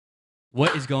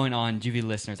What is going on, Juvie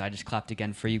listeners? I just clapped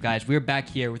again for you guys. We're back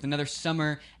here with another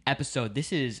summer episode.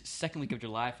 This is second week of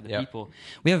July for the people.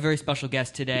 We have a very special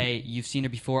guest today. You've seen her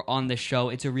before on the show.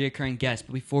 It's a reoccurring guest.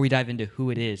 But before we dive into who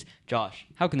it is, Josh,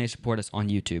 how can they support us on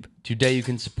YouTube? Today you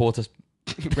can support us.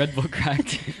 Red Bull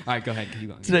cracked. All right, go ahead. Keep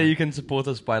going. Today you can support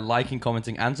us by liking,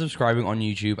 commenting, and subscribing on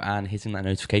YouTube and hitting that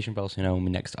notification bell so you know when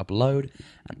we next upload.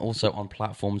 And also on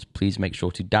platforms, please make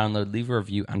sure to download, leave a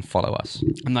review, and follow us.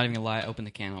 I'm not even gonna lie. I opened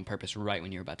the can on purpose right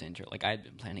when you were about to enter. Like I had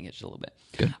been planning it just a little bit.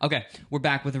 Good. Okay, we're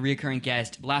back with a reoccurring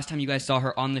guest. Last time you guys saw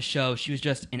her on the show, she was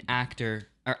just an actor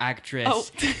or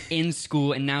actress in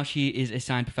school, and now she is a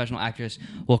signed professional actress.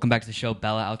 Welcome back to the show,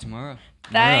 Bella Altamura.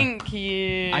 Thank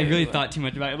you. I really thought too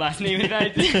much about your last name and I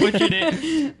just butchered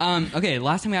it. Okay,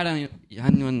 last time we had you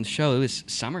on the show, it was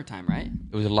summertime, right?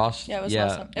 It was last. Yeah, it was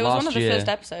last time. It was one of the first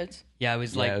episodes. Yeah, it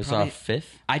was like it was probably, our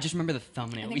fifth. I just remember the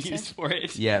thumbnail we used for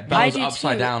it. Yeah, Bella was do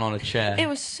upside too. down on a chair. It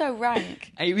was so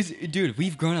rank. It was, dude.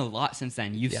 We've grown a lot since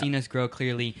then. You've Yeah. seen us grow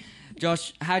clearly.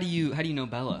 Josh, how do you know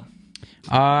Bella?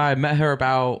 I met her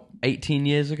about 18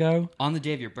 years ago. On the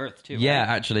day of your birth, too. Yeah, right?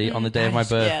 actually, on the day of That my is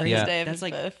birth. Yeah, Yeah. his day of That's his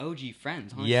like birth. OG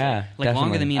friends, honestly. Yeah, like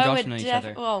longer definitely. than me and Josh know each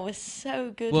other. We're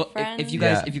so good Well, friends. if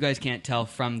you guys can't tell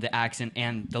from the accent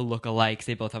and the look-alikes,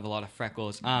 they both have a lot of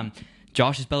freckles.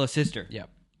 Josh is Bella's sister. Yeah.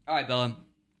 All right, Bella.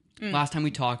 Last time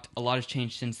we talked, a lot has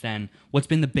changed since then. What's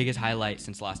been the biggest highlight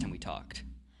since last time we talked?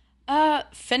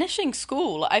 Finishing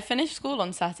school. I finished school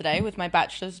on Saturday with my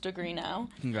bachelor's degree now.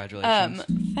 Congratulations.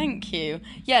 Thank you.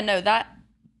 Yeah, no, that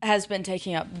has been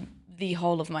taking up the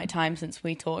whole of my time since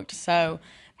we talked. So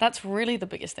that's really the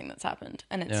biggest thing that's happened,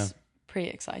 and it's pretty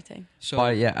exciting. So,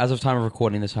 But yeah, as of time of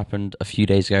recording, this happened a few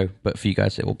days ago. But for you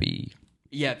guys, it will be.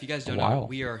 yeah, if you guys don't know, Wow.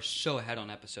 we are so ahead on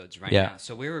episodes right Yeah. now.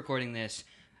 So we're recording this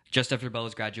just after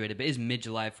Bella's graduated, but it's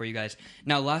mid-July for you guys.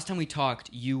 Now, last time we talked,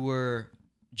 you were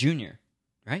junior,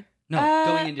 right? No,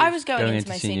 I was going into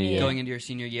my senior year. going into your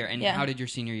senior year. And Yeah. how did your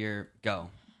senior year go?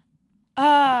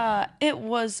 It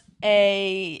was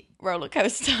a roller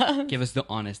coaster. Give us the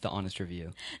honest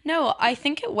review. No, I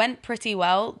think it went pretty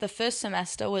well. The first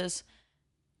semester was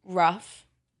rough,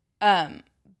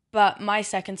 but my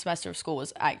second semester of school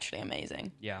was actually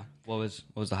amazing. Yeah. What was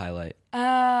the highlight?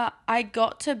 I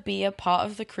got to be a part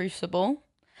of The Crucible.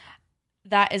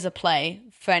 That is a play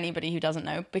for anybody who doesn't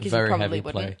know, because Very you probably heavy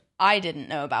wouldn't. play. I didn't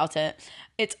know about it.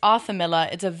 It's Arthur Miller.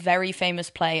 It's a very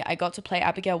famous play. I got to play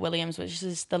Abigail Williams, which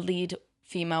is the lead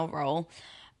female role.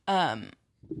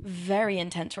 Very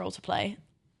intense role to play.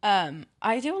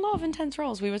 I do a lot of intense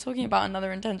roles. We were talking about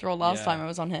another intense role last time I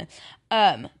was on here.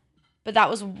 But that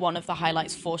was one of the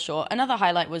highlights for sure. Another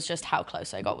highlight was just how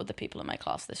close I got with the people in my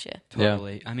class this year.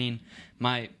 Totally. I mean,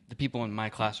 the people in my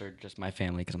class are just my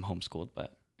family because I'm homeschooled.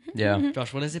 But Yeah.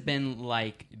 Josh, what has it been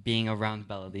like being around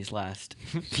Bella these last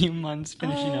few months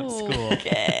finishing up school?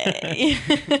 Okay.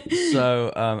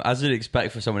 So, as you'd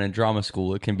expect for someone in drama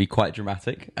school, it can be quite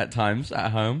dramatic at times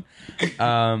at home.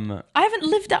 I haven't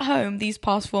lived at home these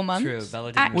past 4 months. True, Bella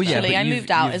didn't Actually, move out. but I you've-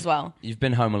 moved out you've- as well. You've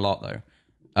been home a lot though.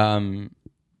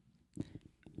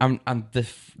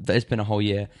 It's been a whole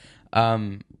year.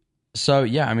 So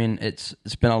yeah, I mean, it's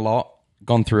been a lot.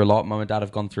 Gone through a lot. Mum and Dad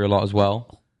have gone through a lot as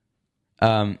well.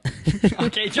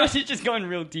 Okay, Josh is just going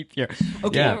real deep here.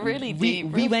 Okay, Yeah. Really we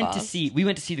deep, real went fast. to see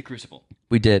The Crucible,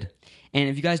 We did. and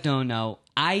if you guys don't know,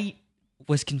 I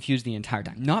was confused the entire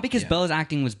time. Not because Bella's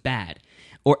acting was bad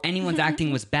or anyone's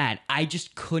acting was bad. I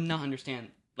just could not understand,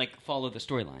 follow the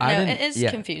storyline. I No, didn't- it is yeah.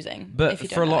 confusing. But if you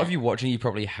for a don't lot know of it. you watching, you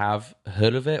probably have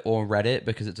heard of it or read it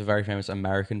because it's a very famous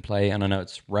American play, and I know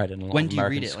it's read in a lot When of do you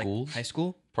American read it? schools. Like high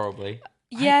school? Probably.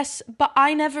 Yes, but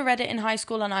I never read it in high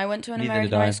school, and I went to an Neither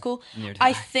American did I. high school. Neither did I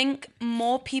I. think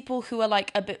more people who are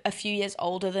a few years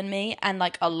older than me and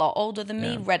a lot older than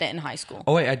me read it in high school.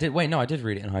 Oh wait, I did. Wait, no, I did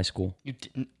read it in high school. You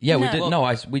didn't? Yeah, we No. did. Well,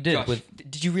 No, we did. Josh, With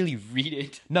did you really read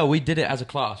it? no, we did it as a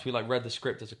class. We read the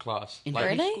script as a class. In Like, high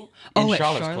Really? school? In at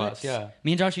Charlotte's class, yeah.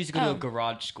 Me and Josh used to go to Oh. a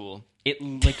garage school. It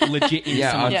legit in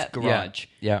Yeah, someone's Yeah. garage.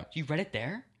 Yeah, You read it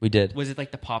there? we did. Was it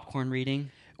like the popcorn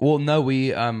reading? Well, no,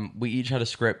 we each had a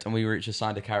script and we were each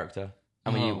assigned a character,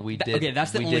 and we did. Okay,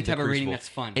 that's the we only did type of reading Crucible. that's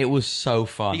fun. It was so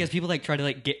fun Because people try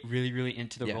to get really, really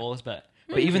into the Yeah. roles, but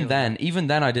but even then,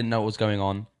 I didn't know what was going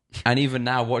on, and even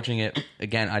now watching it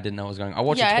again, I didn't know what was going on. I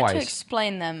watched Yeah, I it had to twice.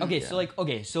 explain them.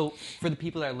 Okay, so for the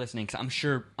people that are listening, because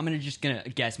I'm gonna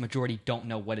guess majority don't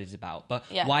know what it's about, but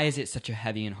Yeah. why is it such a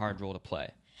heavy and hard role to play?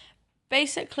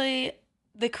 Basically,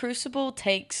 The Crucible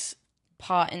takes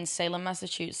part in Salem,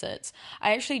 Massachusetts.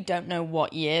 I actually don't know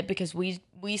what year because we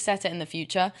set it in the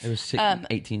future. It was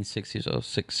 1860s or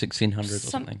 1600s or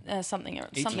something. Something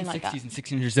like that. 1860s and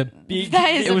 1600s is a big.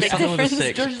 That is It a was big something with a difference.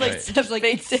 six, There's like, right. there's like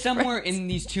Big it's somewhere difference. in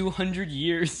these 200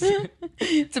 years.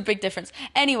 It's a big difference.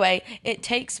 Anyway, it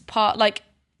takes part, like,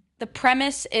 the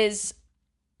premise is,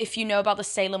 if you know about the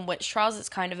Salem witch trials, it's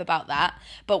kind of about that.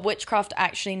 But witchcraft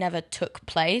actually never took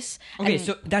place. Okay, And-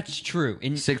 so that's true.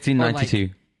 In 1692.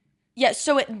 yeah,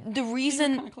 so the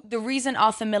reason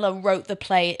Arthur Miller wrote the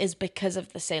play is because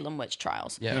of the Salem witch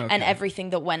trials. Yeah. And Okay. everything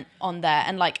that went on there.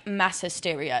 And, like, mass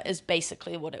hysteria is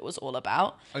basically what it was all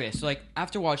about. Okay, so like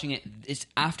after watching it, it's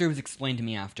after it was explained to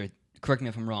me after. Correct me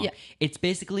if I'm wrong. Yeah. It's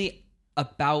basically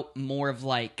about more of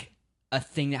like a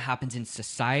thing that happens in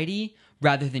society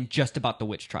rather than just about the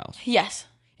witch trials. Yes,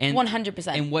 And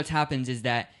 100%. And what happens is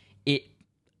that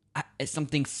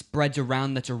something spreads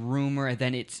around that's a rumor, and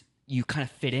then you kind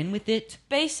of fit in with it.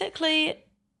 Basically,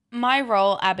 my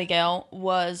role, Abigail,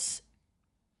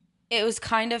 it was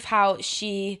kind of how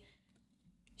she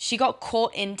got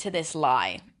caught into this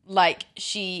lie. Like,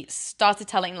 she started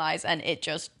telling lies and it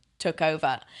just took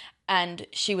over. And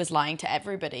she was lying to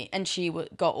everybody. And she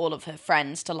got all of her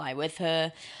friends to lie with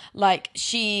her. Like,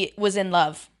 she was in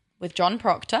love with John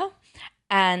Proctor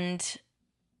and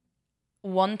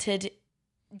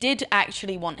did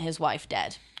actually want his wife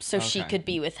dead so she Okay. could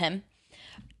be with him.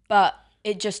 But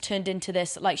it just turned into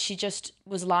this, like, she just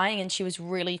was lying and she was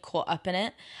really caught up in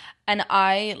it. And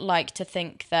I like to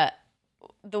think that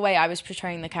the way I was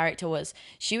portraying the character was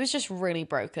she was just really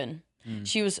broken.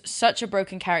 She was such a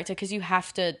broken character because you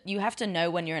have to know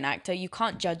when you're an actor. You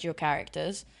can't judge your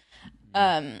characters.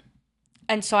 And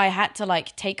so I had to,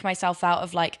 like, take myself out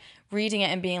of, like, reading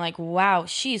it and being like, wow,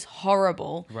 she's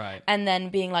horrible. Right. And then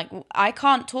being like, I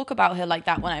can't talk about her like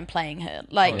that when I'm playing her.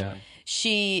 Like,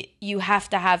 Yeah. you have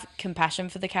to have compassion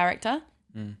for the character.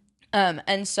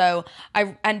 And so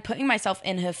putting myself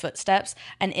in her footsteps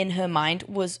and in her mind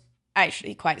was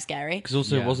actually quite scary. Because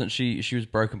also, Yeah. wasn't she was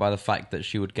broken by the fact that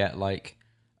she would get, like,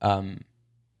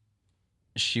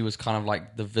 she was kind of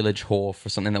like the village whore for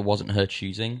something that wasn't her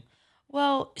choosing.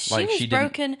 Well, she Like, was she didn't-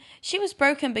 broken. She was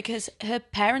broken because her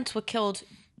parents were killed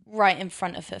right in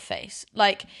front of her face.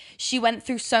 Like, she went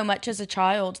through so much as a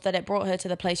child that it brought her to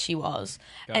the place she was.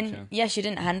 Gotcha. And yeah, she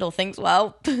didn't handle things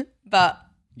well, but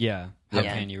Yeah. How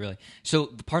Yeah. can you really? So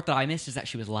the part that I missed is that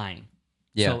she was lying.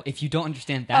 Yeah. So if you don't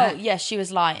understand that, oh yeah, she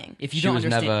was lying. if you She don't was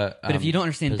understand, never, but if you don't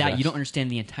understand that, you possessed. don't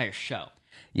understand the entire show.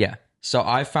 Yeah. So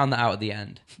I found that out at the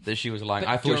end that she was lying.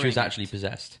 But I thought she was during- actually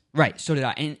possessed. Right. So did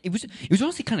I, and it was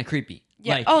honestly kind of creepy.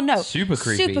 Yeah. Like, oh no. super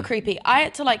creepy. Super creepy. I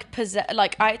had to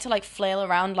like flail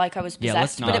around like I was Yeah,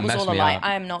 let's possessed, not but it was mess all a me lie. up.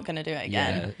 I am not gonna do it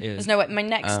again. Yeah, it is. There's no way. My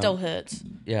neck still hurts.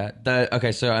 Yeah.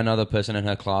 Okay, so another person in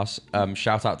her class,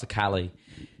 shout out to Callie.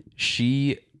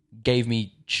 She gave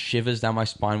me shivers down my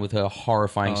spine with her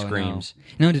horrifying Oh, screams.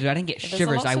 No, dude, I didn't get There's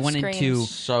shivers. lots I of wanted to. screams.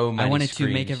 So many I wanted to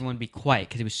screams. make everyone be quiet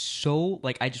because it was so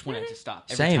like I just wanted it to stop.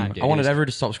 Every Same. time, dude. I wanted It was- everyone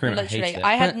to stop screaming. I Literally, hated it.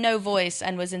 I had no voice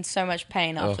and was in so much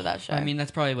pain after Ugh. that show. I mean,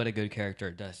 that's probably what a good character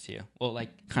does to you. Well,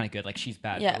 like kind of good. Like she's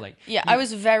bad. yeah, But, like I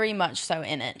was very much so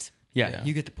in it. Yeah, Yeah.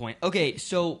 you get the point. Okay,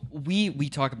 so we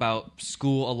talk about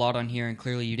school a lot on here, and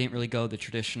clearly you didn't really go the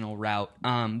traditional route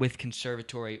with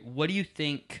conservatory. What do you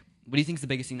think? What do you think is the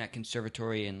biggest thing that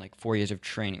conservatory and like 4 years of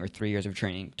training or 3 years of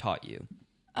training taught you?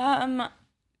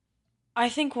 I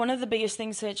think one of the biggest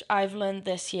things which I've learned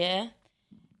this year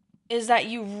is that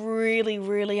you really,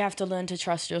 really have to learn to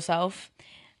trust yourself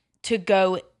to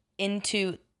go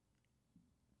into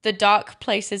the dark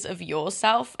places of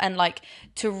yourself and like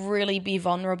to really be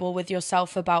vulnerable with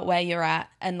yourself about where you're at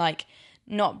and like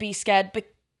not be scared, but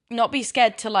not be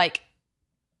scared to like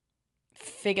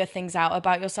figure things out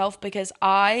about yourself, because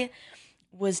I've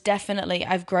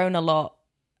grown a lot,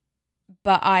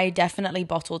 but I definitely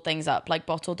bottled things up, like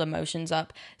bottled emotions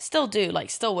up. Still do, like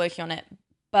still working on it.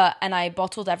 And I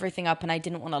bottled everything up and I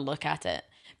didn't want to look at it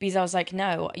because I was like,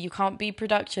 no, you can't be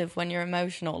productive when you're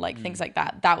emotional, like things like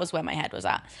that. That was where my head was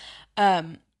at.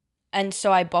 And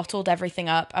so I bottled everything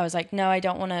up. I was like, no, I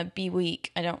don't want to be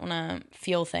weak. I don't want to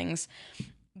feel things.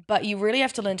 But you really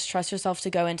have to learn to trust yourself to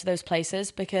go into those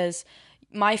places, because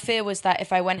my fear was that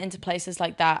if I went into places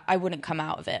like that, I wouldn't come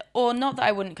out of it. Or not that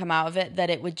I wouldn't come out of it, that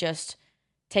it would just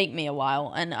take me a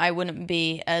while and I wouldn't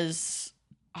be as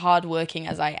hardworking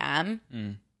as I am.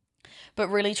 But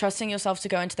really trusting yourself to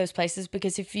go into those places,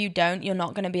 because if you don't, you're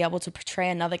not going to be able to portray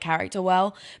another character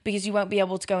well, because you won't be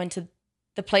able to go into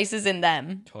the places in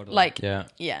them. Totally. Like, Yeah.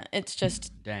 yeah, it's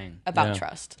just Dang, about Yeah.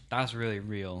 trust. that's really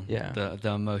real. Yeah.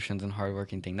 the emotions and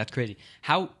hardworking thing. That's crazy.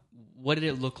 What did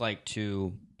it look like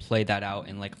to play that out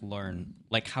and like learn?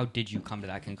 Like, how did you come to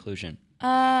that conclusion?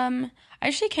 I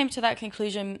actually came to that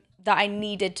conclusion that I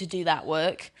needed to do that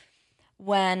work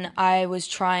when I was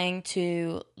trying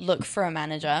to look for a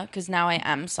manager, because now I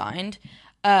am signed.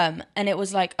 And it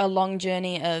was like a long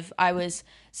journey of, I was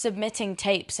submitting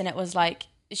tapes, and it was like,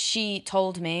 she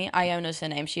told me, Iona's her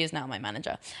name, she is now my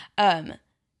manager.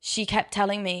 She kept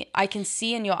telling me, I can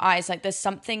see in your eyes, like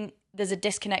there's a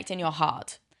disconnect in your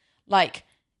heart. Like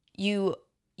you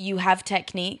have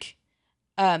technique,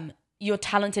 you're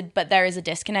talented, but there is a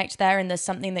disconnect there, and there's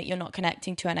something that you're not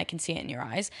connecting to, and I can see it in your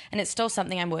eyes. And it's still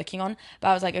something I'm working on, but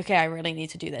I was like, okay, I really need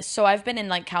to do this. So I've been in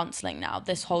like counseling now.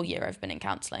 This whole year I've been in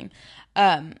counseling,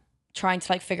 trying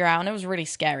to like figure out, and it was really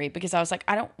scary because I was like,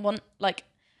 I don't want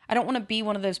to be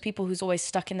one of those people who's always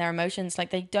stuck in their emotions.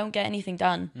 Like they don't get anything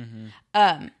done.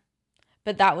 Mm-hmm.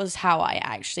 But that was how I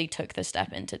actually took the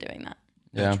step into doing that.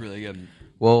 Yeah. That's really good.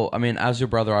 Well, I mean, as your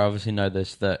brother, I obviously know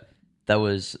this, that there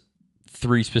was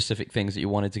 3 specific things that you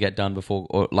wanted to get done before,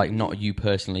 or like not you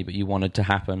personally, but you wanted to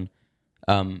happen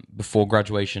before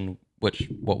graduation.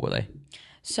 What were they?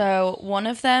 So one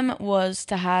of them was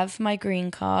to have my green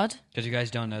card. Because you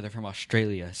guys don't know, they're from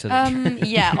Australia. So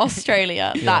Yeah,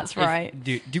 Australia. Yeah. That's right.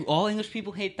 Do all English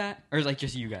people hate that, or like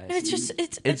just you guys?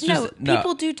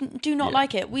 People do not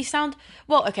like it. We sound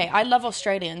well. Okay, I love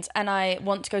Australians, and I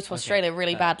want to go to Australia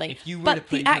really badly. But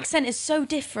the accent is so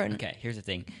different. Okay, here's the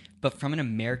thing. But from an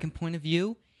American point of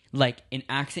view, like an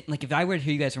accent, like if I were to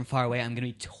hear you guys from far away, I'm gonna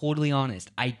be totally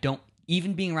honest. I don't.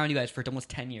 Even being around you guys for almost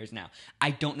 10 years now,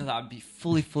 I don't know that I would be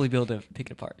fully be able to pick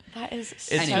it apart. That is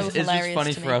so It's hilarious. It's just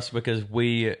funny to for me. us because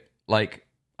we, like,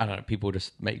 I don't know, people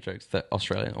just make jokes that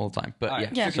Australian all the time. But Right,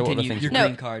 yeah, so what continue. things Your were?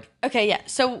 green card. Okay, yeah.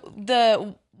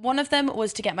 So one of them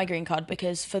was to get my green card,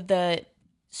 because for the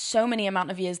so many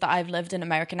amount of years that I've lived in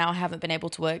America now, I haven't been able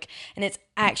to work, and it's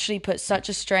actually put such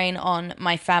a strain on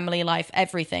my family life,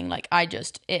 everything. Like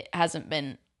it hasn't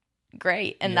been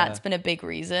great, and that's been a big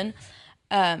reason.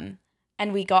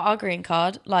 And we got our green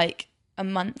card like a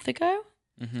month ago.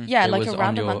 Mm-hmm. Yeah, It like was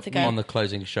around a month ago. On the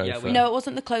closing show. Yeah, No, it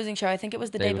wasn't the closing show. I think it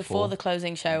was the day before the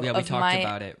closing show. Yeah, we talked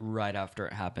about it right after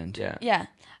it happened. Yeah. Yeah.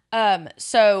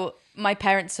 So my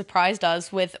parents surprised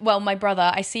us with, my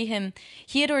brother, I see him,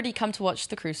 he had already come to watch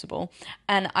The Crucible,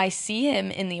 and I see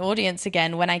him in the audience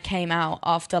again when I came out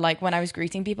after, like, when I was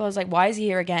greeting people. I was like, why is he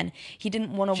here again? He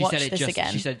didn't want to watch this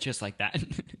again. She said it just like that.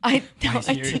 I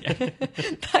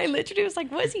Why literally was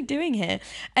like, what is he doing here?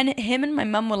 And him and my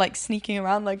mum were like sneaking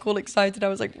around, like all excited. I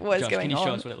was like, what is Josh, going can you on?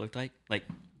 show us what it looked like? Like,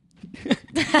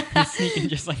 sneaking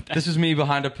just like that. This is me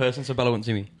behind a person, so Bella wouldn't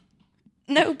see me.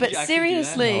 No, but Did you actually do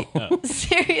seriously, that? No.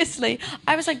 seriously,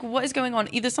 I was like, what is going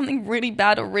on? Either something really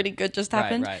bad or really good just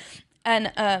happened. Right.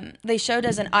 And they showed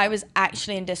us, and I was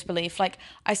actually in disbelief. Like,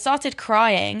 I started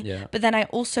crying, but then I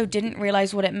also didn't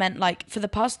realize what it meant. Like, for the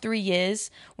past 3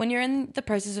 years, when you're in the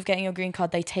process of getting your green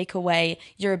card, they take away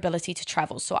your ability to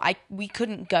travel. So we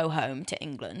couldn't go home to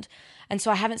England. And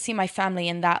so I haven't seen my family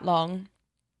in that long.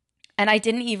 And I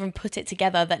didn't even put it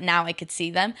together that now I could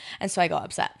see them. And so I got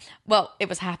upset. Well, it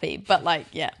was happy, but like,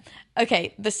 yeah.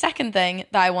 Okay, the second thing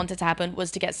that I wanted to happen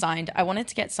was to get signed. I wanted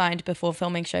to get signed before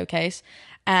filming Showcase.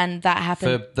 And that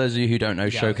happened. For those of you who don't know, I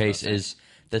was Showcase about to is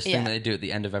this thing that they do at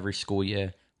the end of every school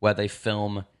year where they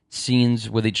film scenes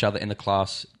with each other in the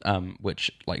class,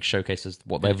 which like showcases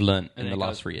what they've learned in the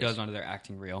last 3 years. Goes onto their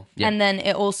acting reel. Yeah. And then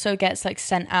it also gets like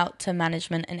sent out to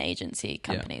management and agency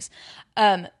companies.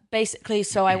 Basically,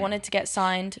 so I wanted to get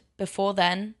signed before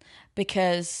then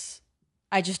because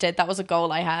I just did. That was a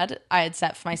goal I had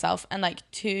set for myself. And like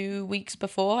 2 weeks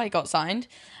before I got signed,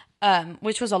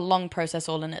 which was a long process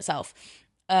all in itself.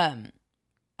 And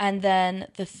then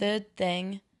the third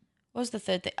thing, what was the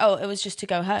third thing? Oh, it was just to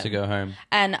go home. To go home.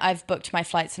 And I've booked my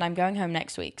flights and I'm going home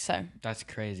next week. So That's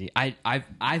crazy.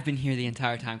 I've been here the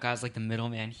entire time. Guys, like the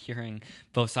middleman, hearing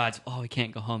both sides. Oh, we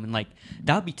can't go home, and like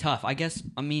that would be tough. I guess.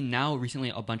 I mean, now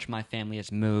recently a bunch of my family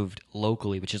has moved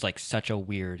locally, which is like such a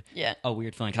weird feeling.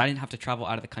 Because I didn't have to travel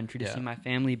out of the country to see my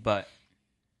family, but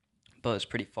it's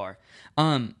pretty far.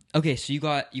 Okay, so you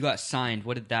got signed.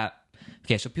 What did that?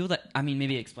 Okay, so people that, I mean,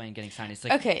 maybe explain getting signed. It's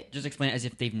like, okay, just explain it as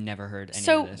if they've never heard any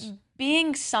of this. So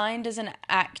being signed as an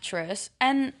actress,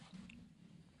 and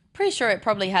pretty sure it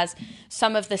probably has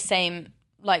some of the same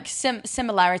like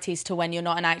similarities to when you're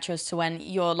not an actress to when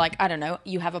you're like, I don't know,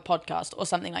 you have a podcast or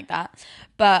something like that.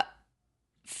 But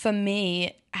for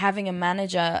me, having a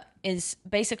manager is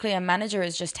basically, a manager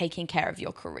is just taking care of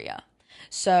your career.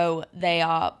 So they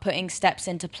are putting steps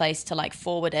into place to like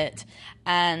forward it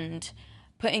and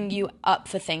putting you up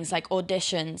for things like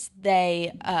auditions.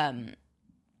 They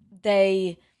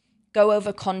go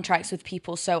over contracts with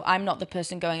people, so I'm not the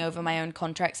person going over my own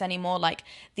contracts anymore. Like,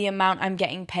 the amount I'm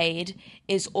getting paid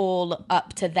is all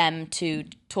up to them to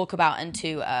talk about and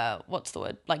to what's the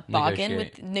word, like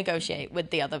negotiate with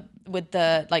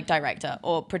the like director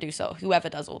or producer or whoever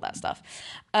does all that stuff.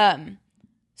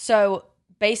 So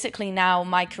basically now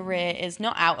my career is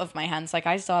not out of my hands. Like,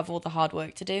 I still have all the hard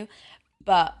work to do,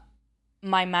 but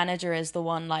my manager is the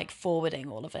one like forwarding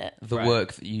all of it. The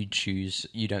work that you choose,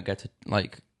 you don't get to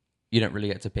like. You don't really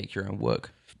get to pick your own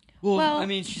work. Well, I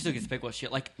mean, she still gets to pick what shit.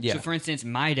 Like, so for instance,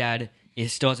 my dad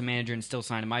is still as a manager and still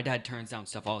signed. My dad turns down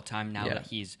stuff all the time now that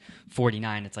he's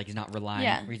 49. It's like he's not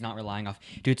relying off.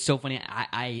 Dude, it's so funny.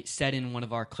 I said in one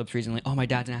of our clips recently, "Oh, my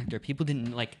dad's an actor." People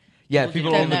didn't like. Yeah,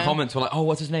 people in the comments were like, "Oh,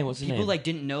 what's his name? What's his name?" People like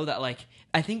didn't know that. Like,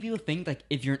 I think people think like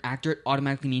if you're an actor, it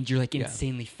automatically means you're like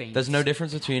insanely famous. There's no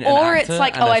difference between or an actor it's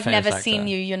like, and I've famous never actor. seen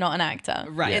you. You're not an actor.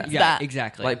 Right? It's Yeah, that.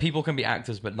 exactly. Like, people can be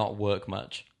actors but not work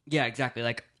much. Yeah, exactly.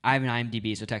 Like, I have an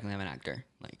IMDb, so technically I'm an actor.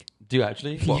 Like, do you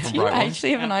actually? What, from Do you Bright Ones?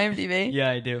 actually have an IMDb? yeah,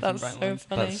 I do. That's from so Bright Ones.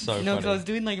 funny. That's so You know, because I funny. was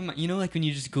doing like, like when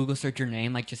you just Google search your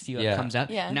name, like just see what comes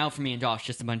up. Yeah. Now for me and Josh,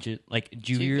 just a bunch of like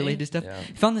juvie related stuff. Yeah.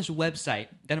 Found this website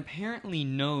that apparently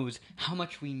knows how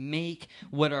much we make,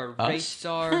 what our rates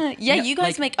are. Yeah, you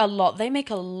guys like, make a lot. They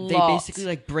make a lot. They basically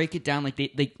like break it down, like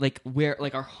they like where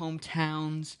like our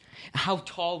hometowns, how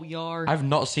tall we are. I've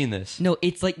not seen this. No,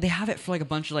 it's like they have it for like a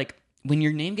bunch of like. When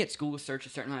your name gets Google searched a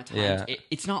certain amount of times,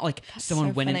 it's not like someone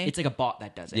so went in. funny. It's like a bot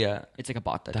that does it. Yeah. It's like a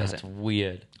bot that does That's it.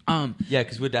 weird. Yeah,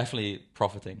 because we're definitely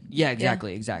profiting. Yeah,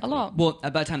 exactly. A lot. Well,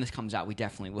 by the time this comes out, we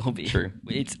definitely will be. True.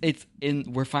 We're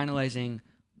finalizing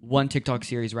one TikTok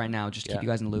series right now, just to keep you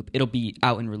guys in the loop. It'll be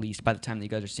out and released by the time that you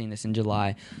guys are seeing this in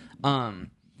July.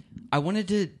 I wanted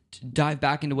to dive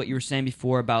back into what you were saying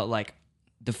before about like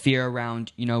the fear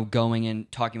around, going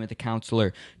and talking with a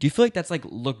counselor. Do you feel like that's like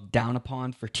looked down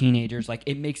upon for teenagers? Like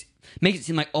it makes it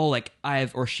seem like, oh, like I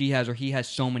have or she has or he has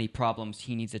so many problems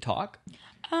he needs to talk?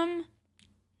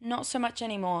 Not so much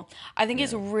anymore. I think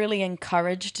it's really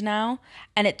encouraged now,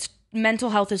 and mental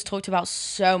health is talked about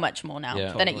so much more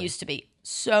now than it used to be.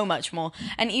 So much more.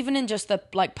 And even in just the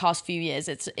like past few years,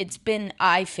 it's been,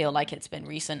 I feel like it's been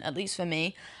recent, at least for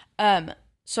me.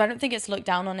 So I don't think it's looked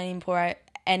down on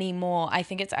anymore. I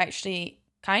think it's actually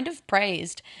kind of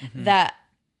praised that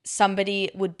somebody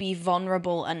would be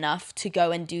vulnerable enough to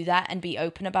go and do that and be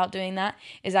open about doing that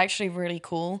is actually really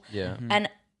cool. Yeah. And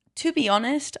to be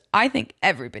honest, I think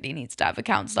everybody needs to have a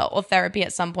counselor or therapy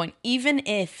at some point, even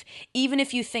if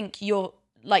you think you're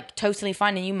like totally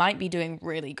fine and you might be doing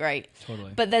really great.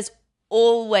 Totally. But there's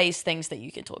always things that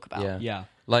you can talk about. Yeah.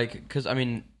 Like, because I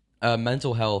mean,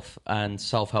 mental health and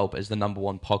self-help is the number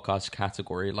one podcast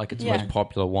category. Like, it's the most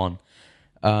popular one.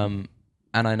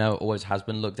 And I know it always has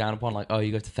been looked down upon. Like, oh,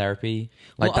 you go to therapy.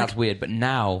 Like, that's weird. But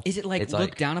now, is it like it's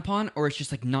looked down upon, or it's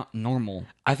just like not normal?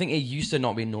 I think it used to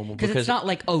not be normal Because it's not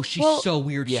like, oh, she's so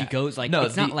weird. She goes like, no,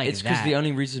 it's not like it's because that. the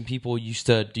only reason people used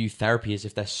to do therapy is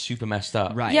if they're super messed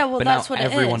up. Right. Yeah, well, But that's now what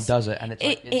everyone it is. does it, and it's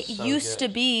like, it's it so used good.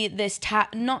 to be this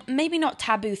maybe not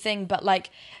taboo thing, but like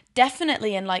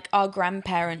definitely in like our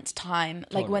grandparents' time,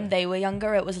 like when they were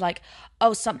younger, it was like,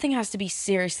 oh, something has to be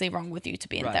seriously wrong with you to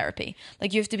be in therapy.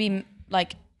 Like, you have to be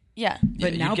like, yeah.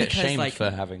 But you now get because shamed like for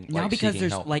having now like, because seeking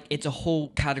there's help. like it's a whole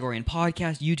category in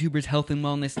podcasts, YouTubers, health and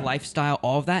wellness, lifestyle,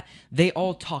 all of that. They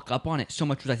all talk up on it so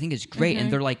much, which I think is great, and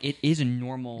they're like, it is a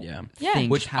normal thing.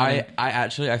 Which I I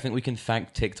think we can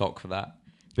thank TikTok for that,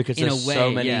 because In a there's way,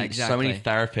 so many yeah, so many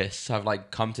exactly. therapists have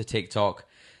like come to TikTok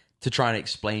to try and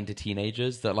explain to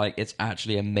teenagers that like it's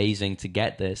actually amazing to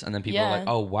get this, and then people are like,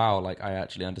 oh wow, like I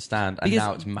actually understand, and Because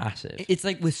now it's massive. It's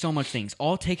like with so much things.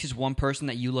 All it takes is one person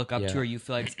that you look up to or you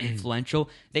feel like is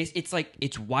influential.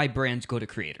 It's why brands go to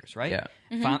creators, right?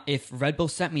 Yeah. If Red Bull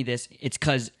sent me this, it's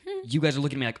because you guys are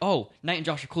looking at me like, oh, Knight and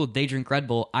Josh are cool. They drink Red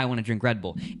Bull. I want to drink Red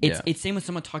Bull. It's same with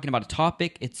someone talking about a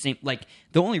topic. It's same like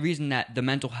the only reason that the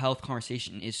mental health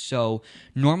conversation is so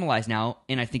normalized now,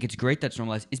 and I think it's great that's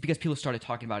normalized, is because people started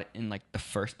talking about it in like the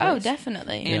first place. Oh,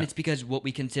 definitely. And it's because what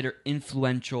we consider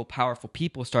influential, powerful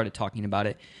people started talking about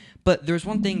it. But there's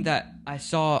one thing that I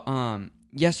saw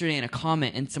yesterday in a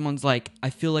comment, and someone's like, I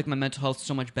feel like my mental health is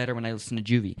so much better when I listen to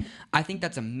Juvie. I think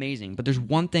that's amazing. But there's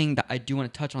one thing that I do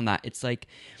want to touch on that. It's like,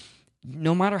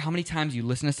 no matter how many times you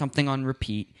listen to something on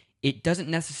repeat, it doesn't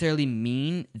necessarily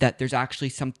mean that there's actually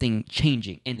something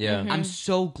changing. And I'm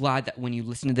so glad that when you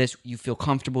listen to this, you feel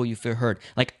comfortable, you feel heard.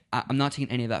 Like, I'm not taking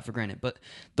any of that for granted. But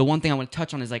the one thing I want to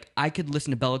touch on is, like, I could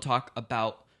listen to Bella talk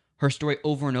about her story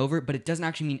over and over, but it doesn't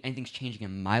actually mean anything's changing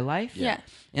in my life. Yeah.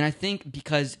 And I think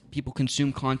because people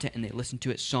consume content and they listen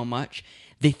to it so much,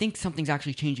 they think something's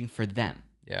actually changing for them.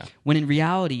 Yeah. When in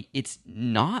reality, it's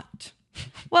not.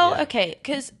 Well, Yeah. okay,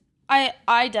 because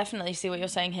I definitely see what you're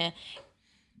saying here.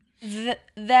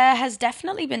 There has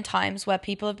definitely been times where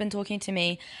people have been talking to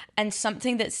me and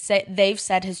something that they've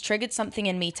said has triggered something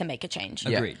in me to make a change.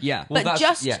 Agreed. Yeah. Well, But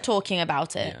that's- just talking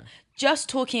about it. Yeah. Just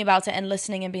talking about it and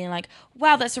listening and being like,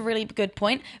 wow, that's a really good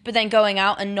point. But then going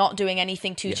out and not doing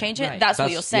anything to change it, Right. that's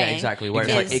what you're saying. Yeah, exactly. Where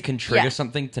it's is- like it can trigger yeah.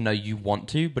 something to know you want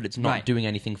to, but it's not Right. doing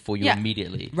anything for you Yeah.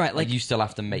 immediately. Right, like- you still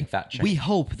have to make that change. We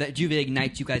hope that Juve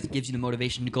ignites you guys, gives you the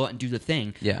motivation to go out and do the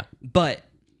thing. Yeah. But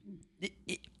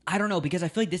I don't know, because I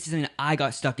feel like this is something that I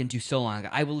got stuck into so long ago.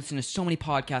 I will listen to so many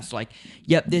podcasts like,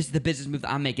 yep, this is the business move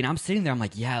that I'm making. I'm sitting there, I'm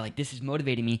like, yeah, like this is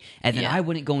motivating me. And then Yeah. I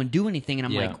wouldn't go and do anything. And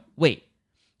I'm Yeah. like, wait,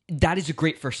 that is a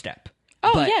great first step.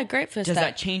 Oh, But yeah, great first does step.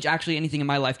 that change actually anything in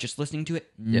my life just listening to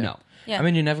it? Yeah. No. Yeah. I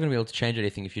mean, you're never going to be able to change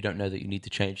anything if you don't know that you need to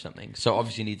change something. So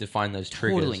obviously, you need to find those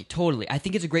triggers. Totally. I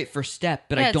think it's a great first step,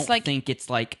 but Yeah, I it's don't like- think it's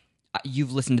like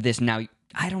you've listened to this now.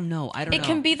 I don't know. It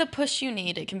can be the push you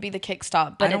need. It can be the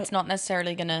kickstart, but don't- it's not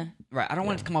necessarily going to... Right. I don't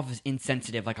want it to come off as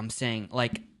insensitive, like I'm saying.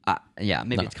 Like, yeah,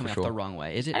 maybe No, it's coming for off the sure. wrong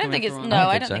way. Is it? I don't coming think off it's... the No, wrong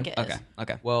way? I don't so. think it is.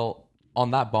 Okay. Well,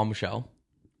 on that bombshell,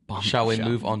 shall we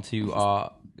move on to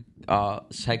our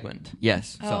segment?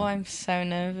 Yes. Oh, So I'm so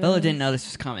nervous. Bella didn't know this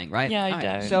was coming, right? Yeah, I All right,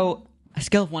 don't. So, a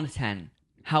scale of 1 to 10,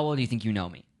 how well do you think you know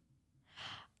me?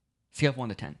 Scale of 1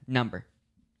 to 10. Number.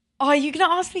 Oh, you're going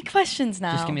to ask me questions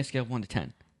now? Just give me a scale of 1 to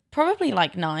 10. Probably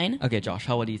like 9. Okay, Josh,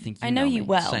 how well do you think you I know you me?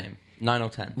 well. Same. 9 or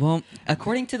 10. Well,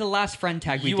 according to the last friend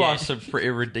tag we You did, asked some pretty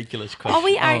ridiculous questions. Are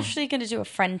we actually going to do a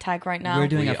friend tag right now? we're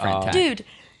doing We a friend are. tag. Dude,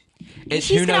 It's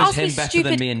he's who gonna knows ask me him better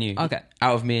stupid- than me and you. Okay.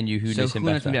 Out of me and you, who So knows him who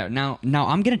knows better? me better? Now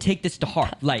I'm gonna take this to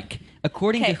heart. Like,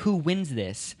 according Okay. to who wins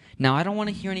this. Now I don't want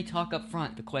to hear any talk up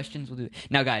front. The questions will do.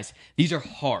 Now, guys, these are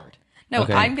hard. no,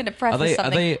 Okay. I'm going to preface Are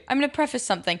something. they- I'm going to preface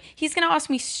something. He's going to ask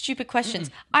me stupid questions.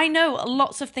 I know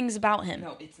lots of things about him.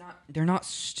 No, it's not. They're not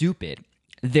stupid.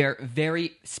 They're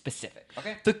very specific.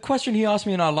 Okay. The question he asked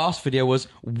me in our last video was,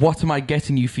 "What am I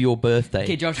getting you for your birthday?"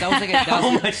 Okay, Josh, that was like a, How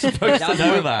am I supposed to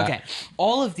know that? Okay,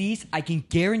 all of these, I can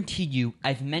guarantee you,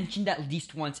 I've mentioned at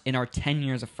least once in our 10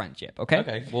 years of friendship. Okay.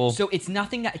 Okay, well- so it's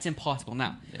nothing that it's impossible.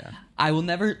 Now, Yeah. I will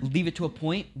never leave it to a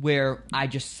point where I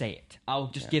just say it. I'll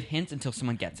just give hints until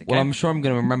someone gets it. Okay? Well, I'm sure I'm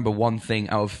going to remember one thing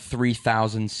out of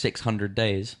 3,600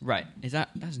 days. right.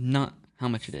 That's not how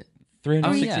much it is?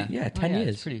 360. Oh, 10 years.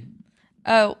 It's pretty.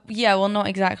 Oh, yeah, well, not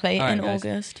exactly. All right, in guys.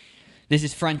 August. This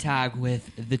is friend tag with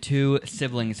the two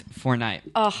siblings Fortnite.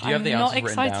 Oh, you have I'm the not answers written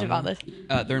excited down? about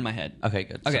this. They're in my head. Okay,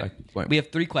 good. Okay. So, wait. We have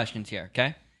 3 questions here,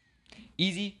 okay?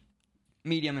 Easy,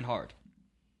 medium, and hard.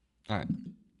 All right.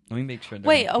 Let me make sure.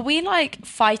 Wait, are we like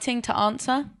fighting to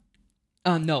answer?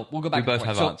 No, we'll go back. We and both forth.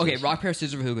 have so, okay, answers. rock, paper,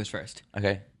 scissors, who goes first?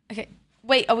 Okay. Okay.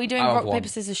 Wait, are we doing Out of rock, one. paper,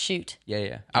 scissors, shoot?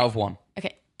 Yeah. Out of 1.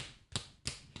 Okay.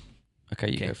 Okay,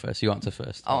 you go first. You answer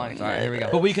first. Oh, I'm Sorry, here we go.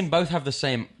 But we can both have the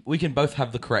same. We can both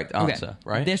have the correct answer,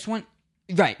 right? This one,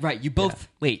 right. You both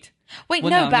wait. Wait,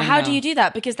 Well, no, no, but no, how no. do you do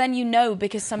that? Because then you know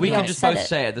because We somebody can else just said both it.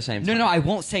 say it at the same No, time. no, I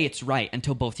won't say it's right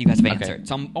until both of you guys have Okay. answered.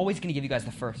 So I'm always going to give you guys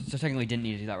the first. So technically, didn't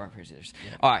need to do that rock paper scissors.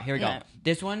 All right, here we Yeah. go.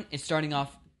 This one is starting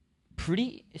off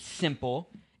pretty simple.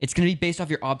 It's going to be based off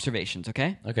your observations.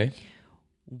 Okay. Okay.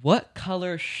 What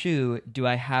color shoe do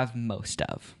I have most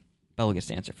of? Bella gets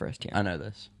to answer first here. I know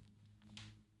this.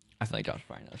 I feel like Josh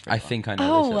probably knows. I think I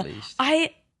know Oh, this at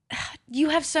least. you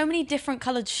have so many different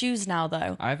colored shoes now,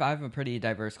 though. I have a pretty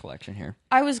diverse collection here.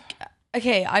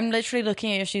 Okay, I'm literally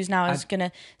looking at your shoes now. I was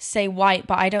gonna say white,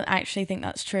 but I don't actually think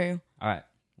that's true. All right.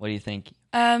 What do you think?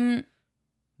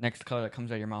 Next color that comes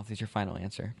out of your mouth is your final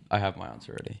answer. I have my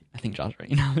answer already. I think Josh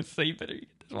already knows, so you better get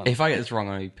this one. If I get this wrong,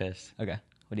 I'm going to be pissed. Okay.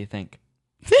 What do you think?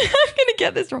 I'm gonna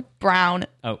get this wrong. Brown.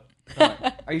 Oh.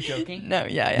 Are you joking? No,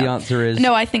 yeah. The answer is...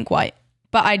 No, I think white,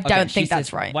 but I Okay, don't she think says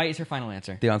that's right. White is her final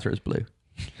answer. The answer is blue.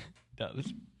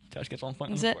 Josh gets 1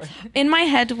 point. Is it? In my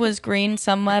head was green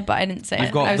somewhere, but I didn't say You've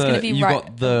it. got I was gonna be you've right,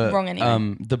 got the wrong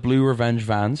anyway. the blue Revenge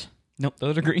Vans. Nope,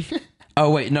 those are green. Oh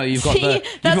wait, no, you've got See, the you've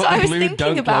that's got what I the was blue thinking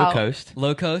Dunk about. Low Coast.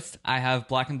 Low Coast. I have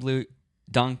black and blue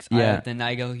dunks. I Yeah. have the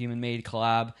Nigo Human Made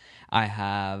collab. I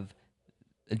have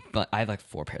like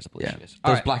 4 pairs of blue Yeah, shoes. those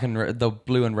All right. black and the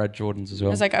blue and red Jordans as I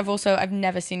well. was like, I've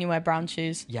never seen you wear brown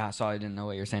shoes. Yeah, so I didn't know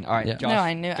what you were saying. All right, Yeah. Josh. No,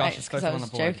 I knew- Josh I- is 'cause close I on the was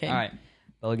board. joking. All right,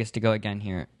 Bella gets to go again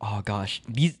here. Oh gosh,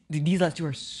 these last 2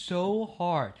 are so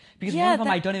hard because Yeah, one of them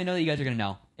that- I don't even know that you guys are gonna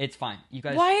know. It's fine. You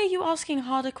guys. Why are you asking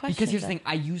harder questions? Because here's the then? thing.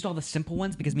 I used all the simple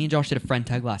ones because me and Josh did a friend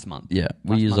tag last month. Yeah,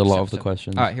 we Last use a month's lot of the episode.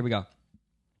 questions. All right, here we go.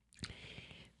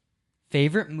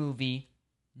 Favorite movie,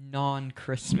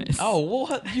 non-Christmas. Oh,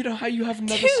 what? You know how you have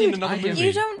never Dude, seen another I do. movie?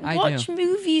 you don't I watch do.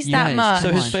 movies Yes, that much. So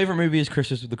Come his on. favorite movie is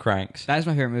Christmas with the Cranks. That is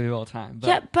my favorite movie of all time. But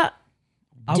Yeah, but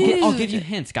I'll give you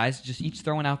hints, guys. Just each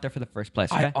throw one out there for the first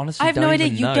place. Okay? I honestly I have don't no idea.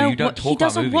 even You know. don't. You don't talk He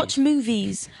doesn't about watch movies.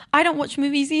 movies. I don't watch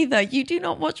movies either. You do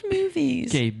not watch movies.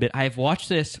 Okay, but I've watched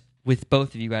this with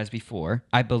both of you guys before,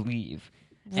 I believe.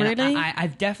 And Really?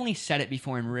 I've definitely said it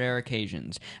before in rare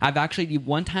occasions. I've actually,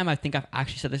 one time I think I've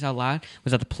actually said this out loud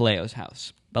was at the Paleo's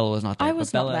house. Bella was not there. I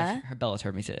was but not Bella's, there. Bella's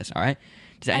heard me say this, all right?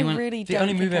 Does anyone... I really The don't.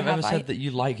 only think movie I I've ever have. said that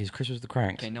you like is Christmas with the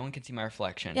Cranks. Okay, no one can see my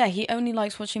reflection. Yeah, he only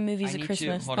likes watching movies I at need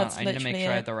Christmas. to... Hold on, That's I need to literally make sure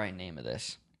I it. have the right name of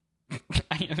this.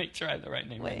 I need to make sure I have the right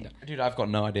name. Wait. Right Dude, I've got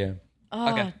no idea.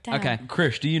 Oh, Okay, damn. okay.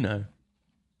 Chris, do you know?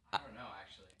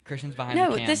 Christian's behind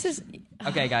No, the cams. this is.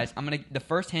 Okay, guys, I'm gonna... The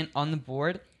first hint on the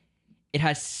board, it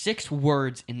has 6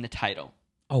 words in the title.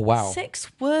 Oh, wow.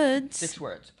 6 words. 6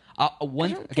 words. I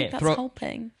One... don't Okay, think that's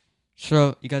helping.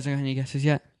 So, you guys don't have any guesses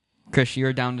yet? Chris,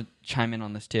 you're down to chime in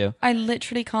on this too. I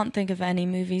literally can't think of any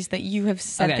movies that you have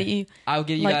said that you I'll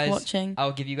give you like guys watching.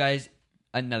 I'll give you guys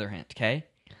another hint, okay?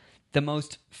 The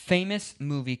most famous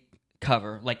movie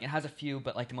cover, like it has a few,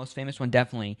 but like the most famous one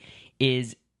definitely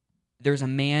is there's a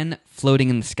man floating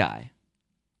in the sky.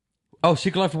 Oh,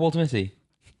 Secret Life of Walter Mitty.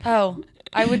 Oh,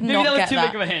 I would Maybe not that was get too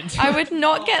that. big of a hint. I would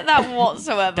not get that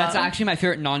whatsoever. That's actually my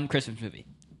favorite non-Christmas movie.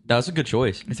 That's a good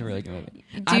choice. It's a really good movie.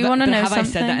 Do you want to know have something? I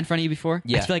said that in front of you before?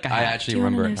 Yeah, I feel like I I have. actually Do you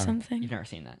want to remember know it now. something? You've never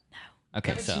seen that. No.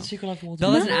 Okay, so Secret Life of Walter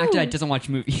Bella's an No. actor that doesn't watch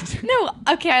movies. No,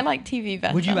 okay, I like TV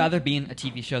better. Would you rather be in a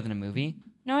TV show than a movie?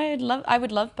 No, I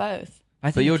would love both. I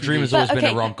But think your TV dream is But always been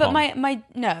okay, a rom-com. but my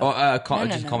no. Or No,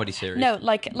 just no. comedy series. No,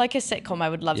 like a sitcom I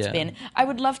would love to be Yeah. in. I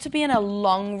would love to be in a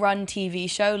long run TV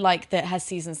show like that has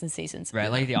seasons and seasons. right,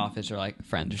 like The Office or like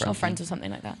Friends or something. Or Friends or something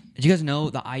like that. Did you guys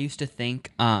know that I used to think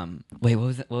wait, what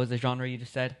was it? What was the genre you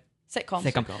just said? Sitcom.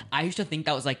 Sitcom. I used to think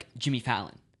that was like Jimmy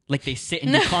Fallon. Like they sit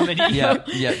and do comedy.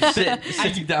 Yeah.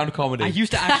 Sitting down comedy. I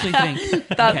used to actually think,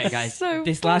 That's okay, guys, so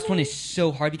this last one funny. is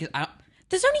so hard because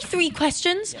There's only 3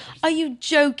 questions. Are you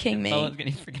joking Bella's me?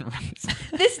 getting freaking run this.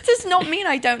 This does not mean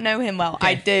I don't know him well.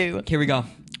 I do. Here we go.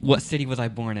 What city was I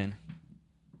born in?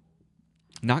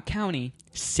 Not county,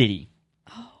 city.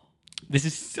 Oh. This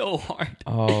is so hard.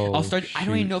 Oh, I'll start. I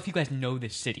don't even shoot. know if you guys know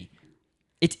this city.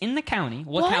 It's in the county.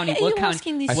 What Why county? are What you county?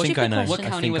 asking these I think stupid I know. questions? What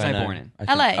county think was I know. born in? I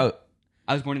think- LA. Oh,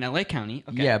 I was born in LA County.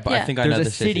 Okay. yeah, but Yeah. I think I There's know a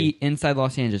the city inside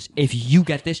Los Angeles. If you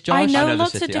get this, Josh, I know, know the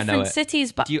lots of city, I know different it.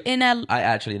 cities, but Do you- in L. I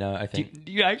actually know. I Do think.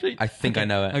 you actually? I think I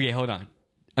know it. Okay, hold on.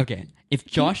 Okay, if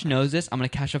Josh knows this, I'm gonna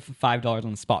cash up for $5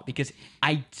 on the spot because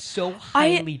I so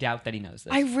highly doubt that he knows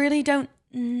this. I really don't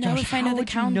know Josh, if I how know the would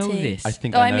you county. know this? I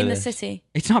think Oh, I I know mean this. the city.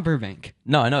 It's not Burbank.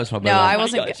 No, I know it's not. No, Burbank. I Oh my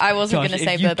wasn't. gosh. I wasn't Josh, going to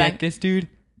say if you Burbank. get this, dude,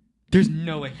 there's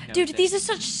no way. he knows Dude, this. these are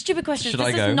such stupid questions. Should This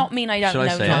I does go? not mean I don't Should I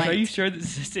know. say it? Josh, right? are you sure this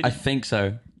is a city? I think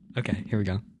so. Okay, here we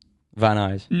go. Van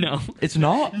Nuys. No, It's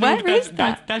not. Where that's, is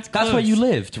that? That's That's where you close.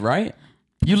 lived, right?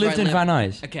 You lived Where in I Van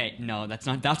Nuys. Okay, no, that's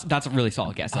not. That's a really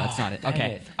solid guess. So that's not it.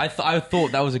 Okay. I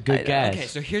thought that was a good guess. Okay,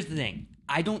 so here's the thing.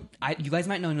 You guys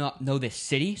might not know this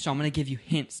city, so I'm gonna give you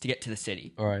hints to get to the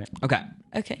city. All right. Okay.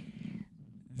 Okay.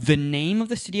 The name of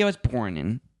the city I was born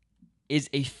in is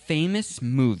a famous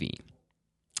movie.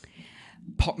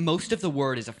 Most of the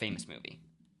word is a famous movie.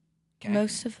 Okay.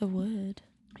 Most of the word.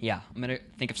 Yeah, I'm gonna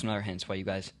think of some other hints while you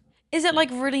guys. Is it like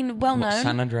really well What, known?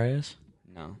 San Andreas.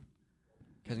 No.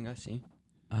 Couldn't guys see?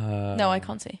 No, I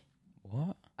can't see.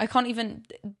 What? I can't even.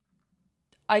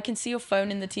 I can see your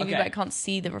phone in the TV, Okay. but I can't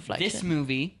see the reflection. This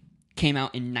movie came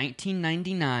out in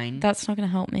 1999, That's not going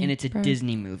to help me. and it's a bro.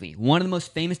 Disney movie. One of the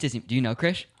most famous Disney. Do you know,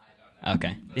 Krish? I don't know.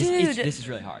 Okay. Dude. This is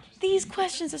really hard. These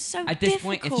questions are so At this difficult.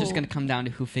 point, it's just going to come down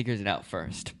to who figures it out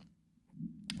first.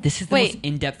 This is the Wait. most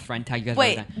in-depth friend tag you guys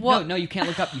Wait, have ever done. what? No, you can't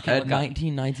look up. You can't look up.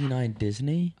 1999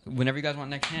 Disney. Whenever you guys want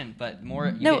next hint, but more.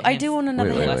 you No, get I hints, do want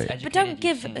another Wait, hint. wait, less wait. educated But don't you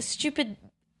give seem. a stupid,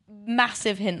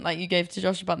 massive hint like you gave to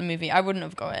Josh about the movie. I wouldn't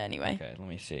have got it anyway. Okay, let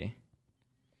me see.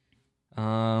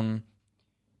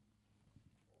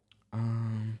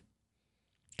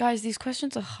 Guys, these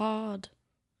questions are hard.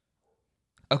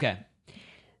 Okay.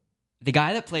 The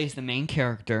guy that plays the main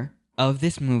character of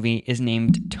this movie is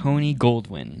named Tony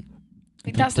Goldwyn.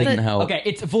 That's Didn't the. help. Okay,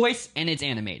 it's a voice and it's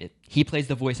animated. He plays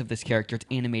the voice of this character. It's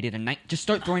animated and just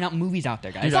start throwing out movies out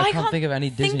there, guys. Dude, But I I can't can't think of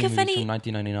any think Disney of movies any- from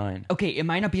 1999. Okay, it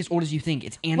might not be as old as you think.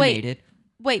 It's animated.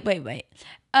 Wait.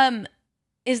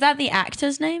 Is that the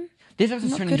actor's name? This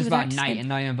episode's not turning good just with about accents. night and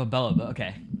not even about Bella, but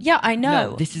okay. Yeah, I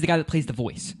know. No, this is the guy that plays the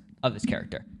voice of this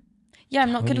character. Yeah,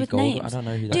 I'm not good Tony with Gold? names. I don't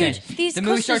know who that Dude, is. these The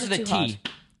movie questions starts with are a too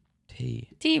T.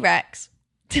 T. hard. T-Rex.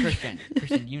 Christian,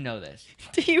 you know this.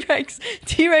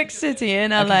 T-Rex City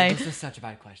in LA. Okay, this is such a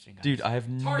bad question, guys. Dude, I have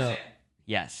no.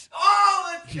 Yes.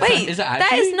 Wait, Is it that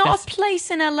actually? is not That's- a place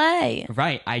in LA.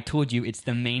 Right, I told you it's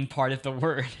the main part of the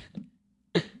word.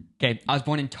 Okay, I was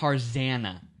born in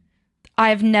Tarzana.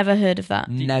 I've never heard of that.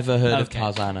 Never heard of Okay.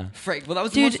 Tarzana. Frick. Well, that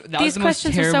was Dude, the most, that these was the most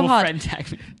questions were so terrible hard. friend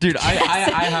tag. Dude, I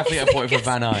have to get a point for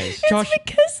Van Nuys. Josh- It's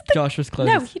because Josh was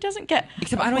closing. no, he doesn't get.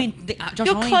 Except I don't even think... Josh,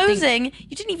 You're I don't even think- closing.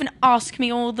 You didn't even ask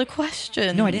me all the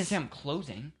questions. No, I didn't say I'm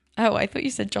closing. Oh, I thought you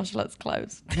said Josh, let's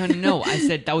close. No. I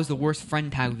said that was the worst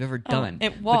friend tag we've ever done. Oh,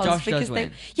 it But was Josh because does they.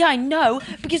 win. Yeah, I know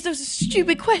because those are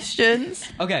stupid questions.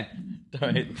 Okay.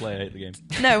 I hate the play, I hate the game.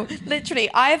 No, literally,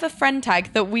 I have a friend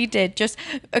tag that we did just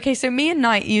okay. So me and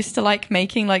Knight used to like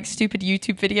making like stupid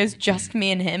YouTube videos, just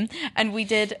me and him, and we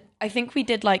did. I think we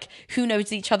did like who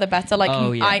knows each other better. Like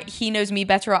Oh, yeah. he knows me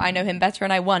better, or I know him better,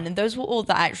 and I won. And those were all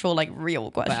the actual like real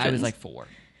But questions. I was like 4.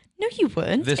 no, you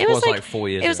weren't. This It was, like, 4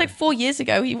 years It was ago. like 4 years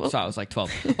ago. He was. So I was like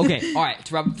 12. Okay, all right.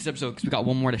 To wrap up this episode, because we got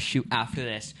one more to shoot after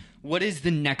this. What is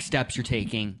the next steps you're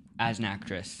taking as an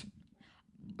actress?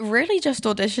 Really just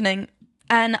auditioning.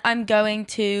 And I'm going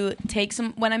to take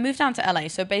some when I move down to LA.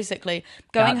 So basically,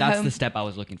 going That's home. the step I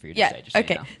was looking for you to Yeah. say. Just so you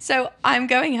Okay. know. So I'm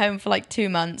going home for like 2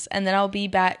 months, and then I'll be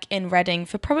back in Reading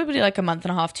for probably like a month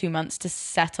and a half, 2 months to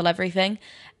settle everything,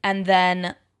 and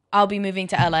then I'll be moving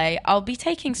to LA. I'll be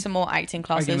taking some more acting Are you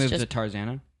classes. going to move just to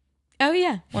Tarzana? oh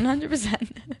yeah,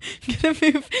 100%.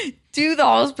 Gonna move to the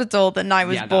hospital that Knight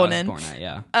was Yeah, born that in. was born at,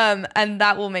 yeah. And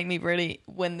that will make me really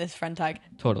win this friend tag.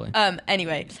 Totally.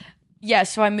 Anyway, yeah,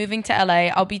 so I'm moving to LA.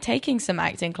 I'll be taking some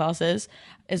acting classes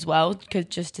as well,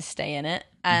 just to stay in it,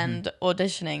 and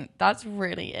auditioning. That's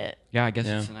really it. Yeah, I guess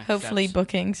Yeah. it's the next Hopefully steps.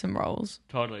 booking some roles.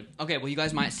 Totally. Okay, well, you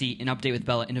guys might see an update with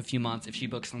Bella in a few months if she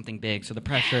books something big. So the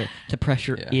pressure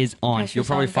Yeah. is on. Pressure. You'll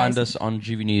probably on, find guys. us on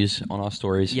Juvie News on our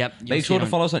stories. Yep, you'll Make see sure it to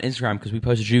on- follow us on Instagram because we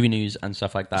post Juvie News and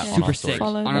stuff like that on Super our sick. stories.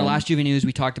 Follow On our them. last Juvie News,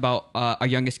 we talked about our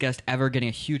youngest guest ever getting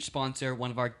a huge sponsor,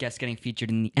 one of our guests getting featured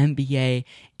in the NBA,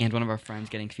 and one of our friends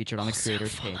getting featured on the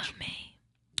creators page.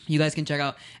 You guys can check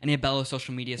out any of Bella's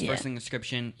social medias Yeah. first in the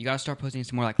description. You got to start posting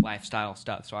some more like lifestyle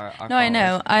stuff. So our No, I followers-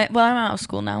 know. I'm out of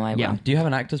school now. I Yeah. will. Do you have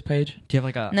an actors page? Do you have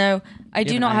like a? No, I You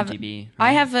do have not an have. IMDb, I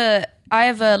right?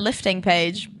 have a lifting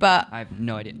page, but I have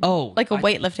no idea. Oh, like a I-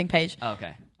 weightlifting page. Oh,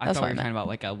 okay. I That's thought what we I were talking meant. about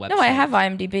like a website. No, I have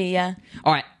IMDb. Yeah.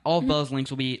 All right, all of Bella's links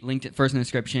will be linked at first in the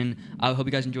description. I hope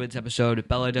you guys enjoyed this episode.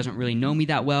 Bella doesn't really know me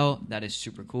that well. That is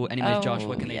super cool. Anyways, Josh,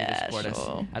 what can they do to support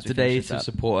us as we Today, finish to this up?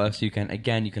 support us, you can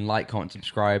like, comment,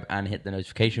 subscribe, and hit the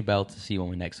notification bell to see when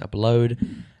we next upload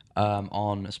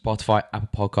on Spotify,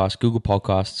 Apple Podcasts, Google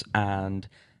Podcasts, and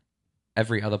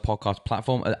every other podcast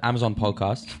platform, Amazon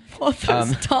Podcasts. What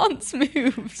those dance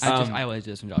moves? I always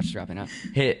do this when Josh is wrapping up.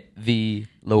 Hit the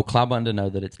little cloud button to know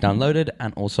that it's downloaded,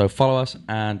 and also follow us,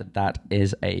 and that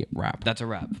is a wrap. That's a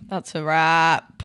wrap. That's a wrap.